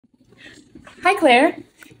Hi Claire,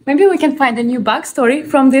 maybe we can find a new bug story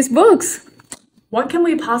from these books. What can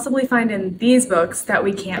we possibly find in these books that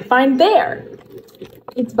we can't find there?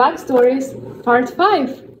 It's Bug Stories, Part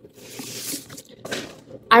 5.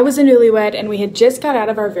 I was a newlywed and we had just got out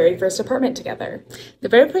of our very first apartment together. The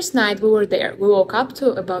very first night we were there, we woke up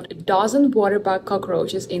to about a dozen water bug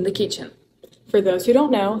cockroaches in the kitchen. For those who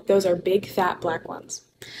don't know, those are big fat black ones.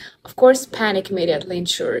 Of course, panic immediately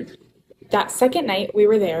ensued. That second night we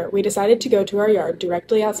were there, we decided to go to our yard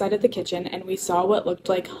directly outside of the kitchen and we saw what looked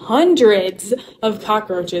like hundreds of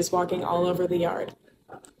cockroaches walking all over the yard.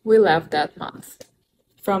 We left that month.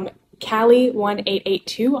 From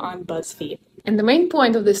Callie1882 on BuzzFeed. And the main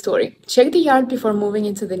point of the story, check the yard before moving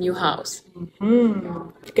into the new house.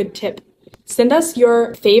 Good tip. Send us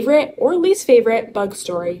your favorite or least favorite bug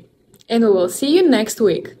story. And we will see you next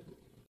week.